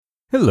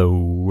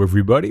Hello,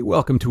 everybody.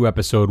 Welcome to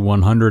episode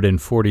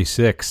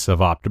 146 of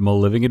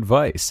Optimal Living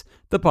Advice,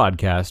 the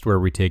podcast where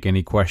we take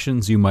any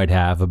questions you might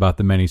have about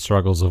the many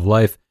struggles of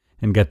life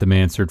and get them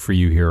answered for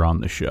you here on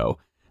the show.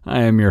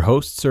 I am your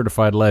host,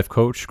 certified life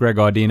coach Greg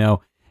Audino,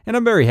 and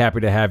I'm very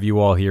happy to have you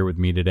all here with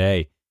me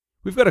today.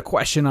 We've got a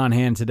question on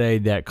hand today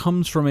that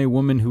comes from a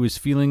woman who is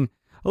feeling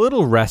a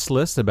little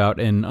restless about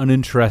an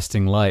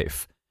uninteresting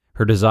life.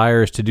 Her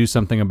desires to do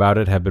something about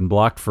it have been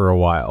blocked for a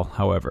while,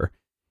 however.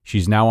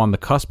 She's now on the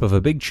cusp of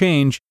a big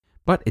change,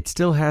 but it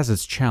still has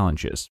its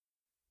challenges.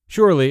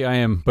 Surely I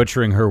am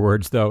butchering her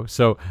words, though,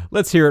 so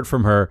let's hear it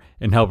from her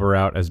and help her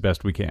out as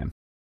best we can.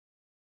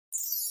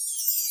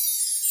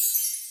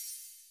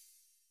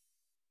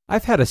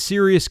 I've had a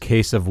serious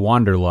case of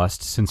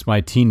wanderlust since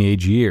my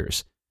teenage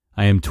years.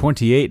 I am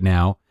 28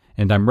 now,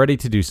 and I'm ready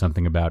to do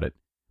something about it.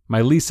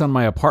 My lease on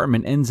my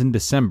apartment ends in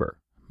December.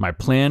 My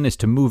plan is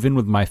to move in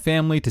with my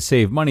family to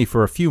save money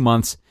for a few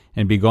months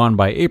and be gone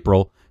by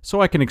April, so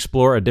I can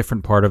explore a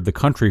different part of the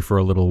country for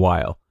a little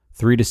while,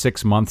 3 to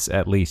 6 months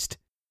at least.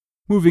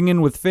 Moving in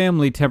with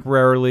family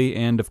temporarily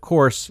and, of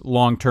course,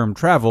 long-term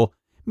travel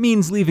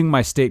means leaving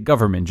my state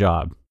government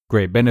job,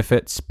 great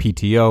benefits,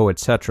 PTO,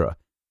 etc.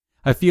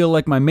 I feel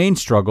like my main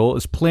struggle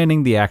is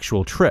planning the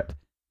actual trip.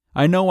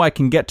 I know I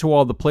can get to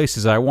all the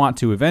places I want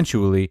to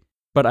eventually,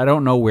 but I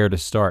don't know where to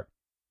start.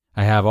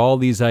 I have all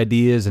these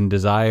ideas and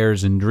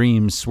desires and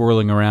dreams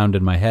swirling around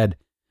in my head,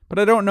 but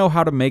I don't know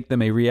how to make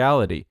them a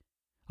reality.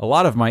 A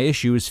lot of my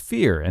issue is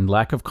fear and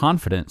lack of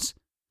confidence.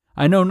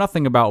 I know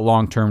nothing about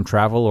long-term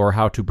travel or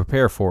how to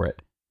prepare for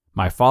it.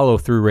 My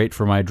follow-through rate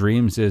for my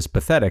dreams is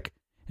pathetic,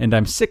 and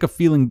I'm sick of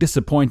feeling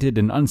disappointed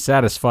and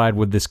unsatisfied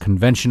with this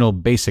conventional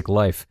basic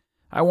life.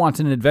 I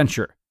want an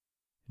adventure.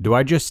 Do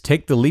I just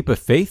take the leap of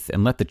faith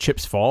and let the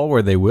chips fall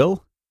where they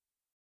will?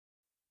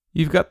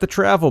 You've got the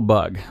travel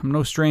bug. I'm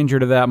no stranger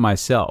to that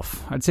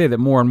myself. I'd say that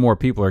more and more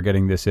people are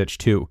getting this itch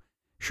too.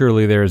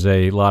 Surely there's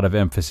a lot of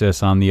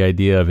emphasis on the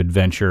idea of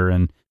adventure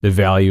and the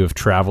value of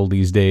travel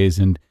these days,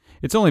 and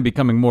it's only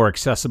becoming more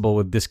accessible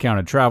with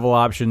discounted travel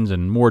options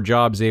and more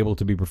jobs able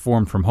to be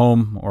performed from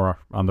home, or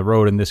on the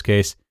road in this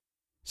case.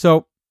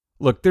 So,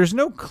 look, there's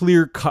no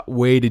clear-cut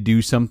way to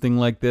do something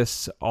like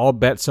this. All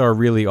bets are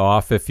really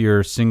off if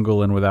you're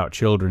single and without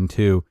children,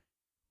 too.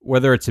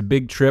 Whether it's a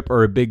big trip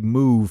or a big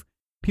move,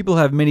 people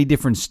have many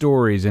different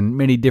stories and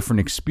many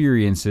different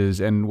experiences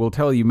and will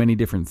tell you many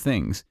different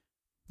things.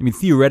 I mean,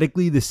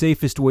 theoretically, the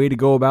safest way to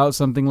go about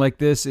something like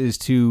this is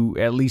to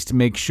at least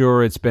make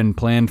sure it's been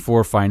planned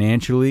for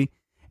financially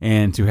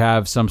and to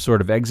have some sort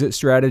of exit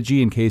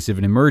strategy in case of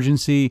an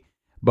emergency,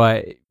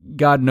 but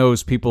God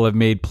knows people have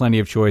made plenty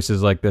of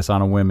choices like this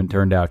on a whim and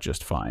turned out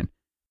just fine.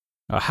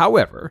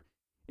 However,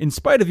 in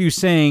spite of you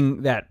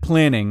saying that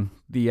planning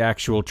the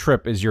actual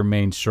trip is your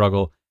main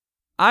struggle,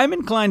 I'm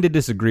inclined to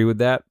disagree with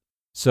that.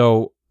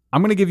 So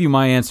I'm going to give you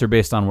my answer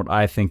based on what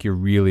I think you're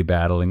really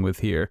battling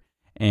with here.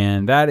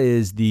 And that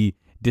is the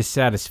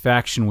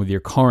dissatisfaction with your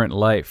current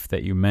life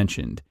that you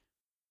mentioned.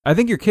 I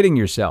think you're kidding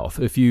yourself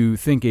if you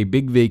think a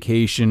big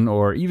vacation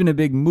or even a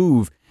big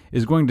move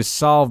is going to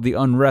solve the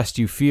unrest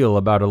you feel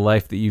about a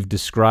life that you've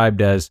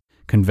described as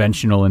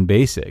conventional and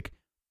basic.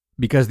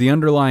 Because the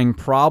underlying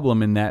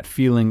problem in that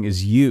feeling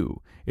is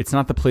you. It's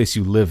not the place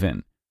you live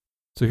in.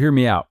 So hear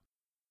me out.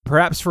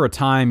 Perhaps for a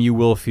time you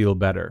will feel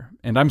better,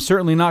 and I'm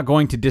certainly not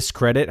going to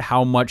discredit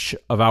how much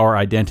of our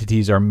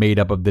identities are made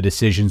up of the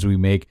decisions we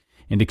make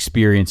and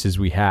experiences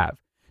we have.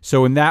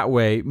 So in that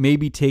way,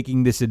 maybe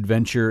taking this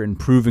adventure and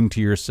proving to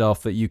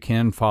yourself that you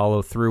can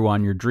follow through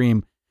on your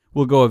dream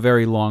will go a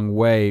very long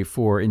way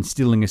for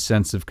instilling a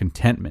sense of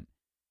contentment.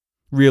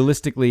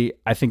 Realistically,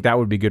 I think that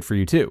would be good for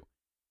you too.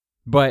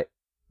 But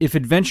if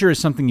adventure is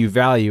something you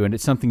value and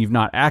it's something you've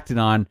not acted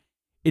on,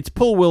 its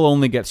pull will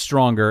only get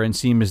stronger and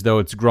seem as though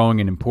it's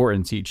growing in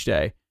importance each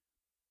day.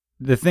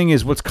 The thing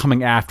is what's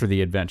coming after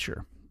the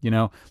adventure. You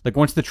know, like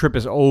once the trip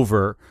is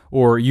over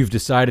or you've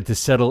decided to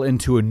settle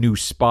into a new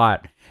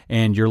spot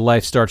and your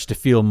life starts to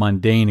feel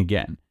mundane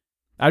again.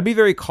 I'd be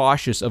very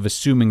cautious of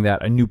assuming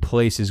that a new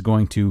place is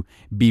going to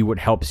be what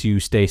helps you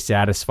stay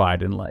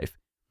satisfied in life.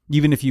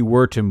 Even if you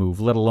were to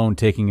move, let alone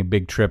taking a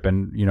big trip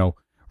and,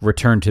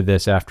 return to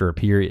this after a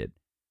period.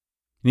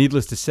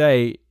 Needless to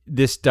say,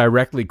 this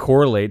directly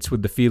correlates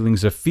with the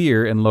feelings of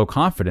fear and low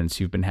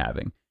confidence you've been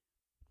having.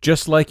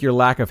 Just like your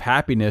lack of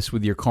happiness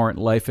with your current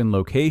life and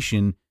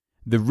location,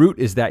 the root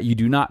is that you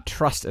do not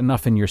trust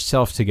enough in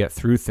yourself to get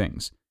through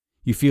things.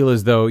 You feel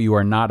as though you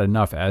are not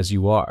enough as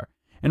you are.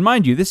 And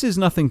mind you, this is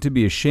nothing to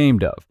be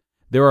ashamed of.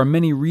 There are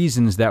many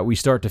reasons that we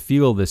start to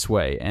feel this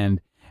way,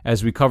 and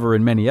as we cover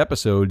in many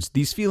episodes,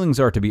 these feelings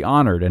are to be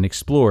honored and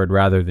explored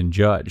rather than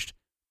judged.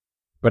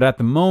 But at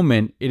the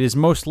moment, it is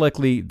most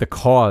likely the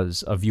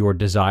cause of your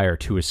desire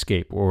to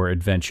escape or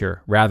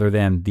adventure, rather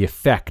than the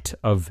effect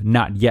of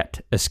not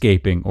yet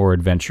escaping or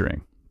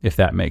adventuring, if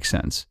that makes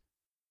sense.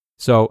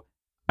 So,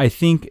 I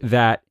think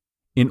that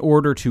in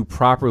order to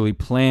properly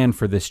plan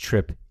for this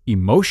trip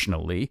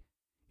emotionally,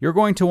 you're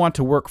going to want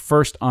to work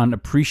first on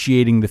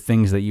appreciating the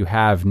things that you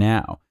have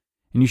now.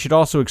 And you should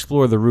also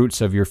explore the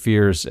roots of your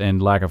fears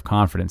and lack of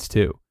confidence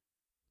too.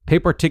 Pay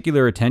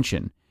particular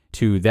attention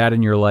to that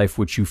in your life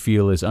which you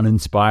feel is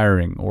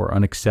uninspiring or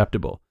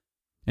unacceptable.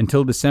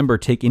 Until December,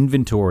 take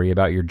inventory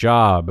about your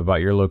job,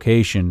 about your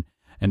location,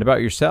 and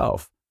about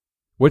yourself.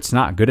 What's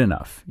not good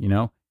enough,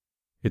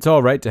 It's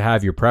all right to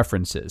have your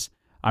preferences.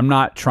 I'm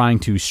not trying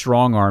to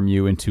strong-arm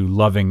you into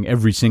loving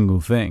every single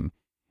thing.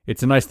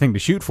 It's a nice thing to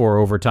shoot for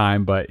over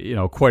time, but,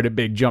 quite a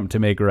big jump to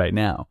make right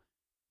now.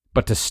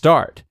 But to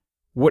start,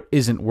 what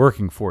isn't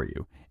working for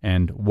you?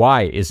 And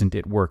why isn't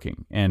it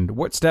working? And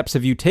what steps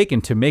have you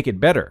taken to make it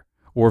better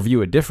or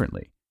view it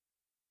differently?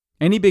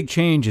 Any big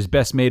change is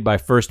best made by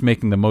first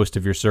making the most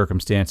of your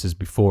circumstances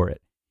before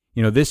it.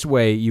 This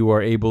way you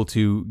are able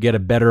to get a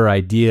better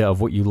idea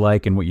of what you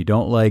like and what you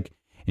don't like,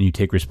 and you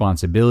take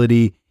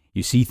responsibility,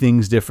 you see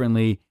things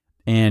differently,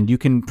 and you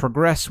can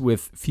progress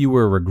with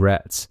fewer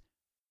regrets.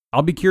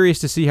 I'll be curious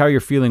to see how you're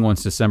feeling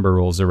once December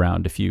rolls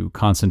around if you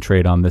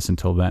concentrate on this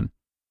until then.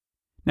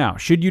 Now,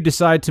 should you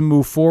decide to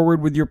move forward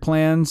with your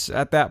plans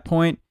at that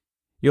point,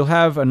 you'll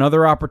have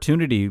another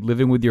opportunity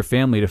living with your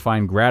family to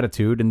find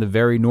gratitude in the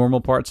very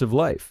normal parts of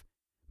life.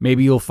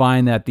 Maybe you'll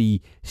find that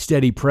the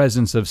steady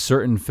presence of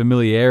certain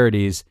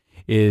familiarities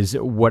is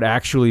what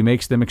actually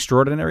makes them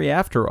extraordinary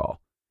after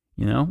all,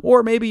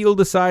 Or maybe you'll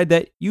decide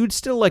that you'd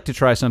still like to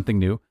try something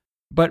new,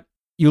 but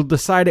you'll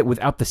decide it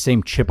without the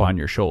same chip on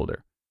your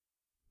shoulder.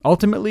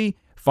 Ultimately,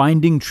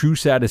 finding true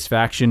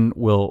satisfaction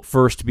will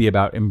first be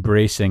about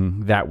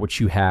embracing that which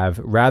you have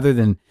rather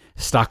than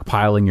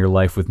stockpiling your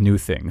life with new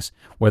things,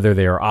 whether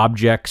they are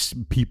objects,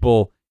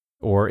 people,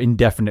 or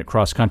indefinite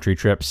cross-country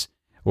trips,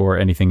 or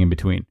anything in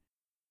between.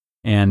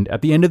 And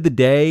at the end of the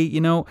day,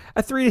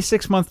 a 3 to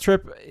 6 month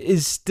trip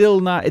is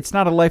still it's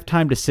not a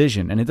lifetime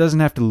decision, and it doesn't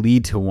have to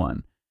lead to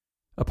one.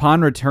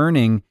 Upon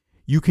returning,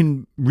 you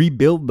can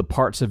rebuild the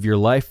parts of your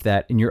life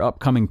that in your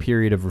upcoming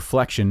period of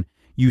reflection,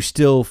 you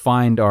still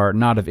find are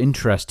not of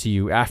interest to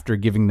you after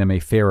giving them a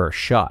fairer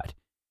shot.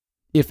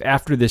 If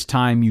after this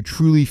time you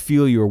truly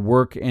feel your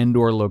work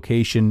and/or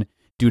location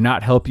do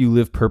not help you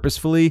live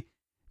purposefully,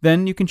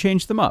 then you can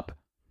change them up.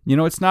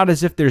 It's not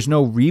as if there's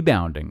no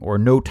rebounding or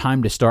no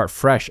time to start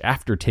fresh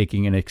after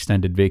taking an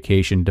extended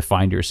vacation to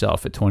find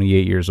yourself at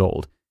 28 years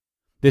old.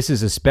 This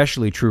is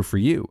especially true for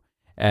you,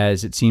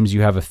 as it seems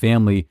you have a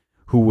family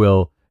who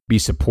will be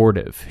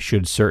supportive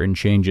should certain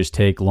changes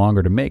take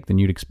longer to make than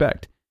you'd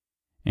expect.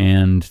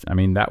 And,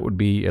 that would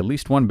be at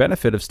least one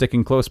benefit of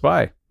sticking close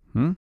by.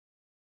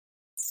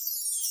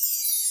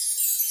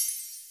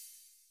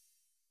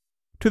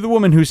 To the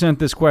woman who sent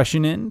this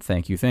question in,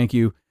 thank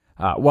you.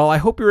 While I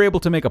hope you're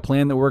able to make a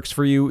plan that works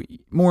for you,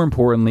 more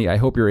importantly, I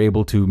hope you're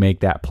able to make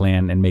that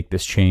plan and make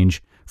this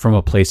change from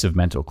a place of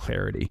mental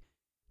clarity.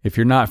 If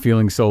you're not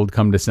feeling sold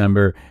come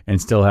December and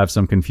still have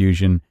some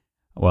confusion,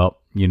 well,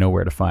 you know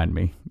where to find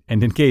me.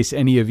 And in case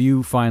any of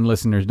you fine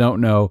listeners don't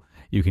know,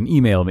 you can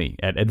email me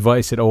at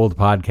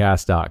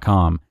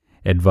advice@oldpodcast.com,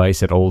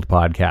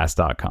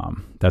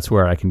 advice@oldpodcast.com. That's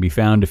where I can be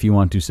found if you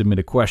want to submit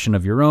a question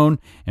of your own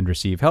and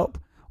receive help,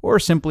 or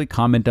simply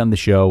comment on the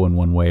show in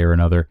one way or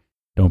another.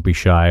 Don't be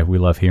shy. We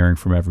love hearing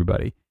from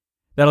everybody.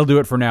 That'll do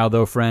it for now,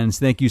 though, friends.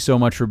 Thank you so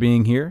much for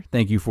being here.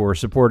 Thank you for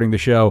supporting the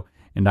show,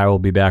 and I will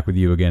be back with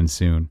you again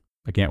soon.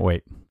 I can't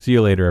wait. See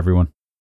you later, everyone.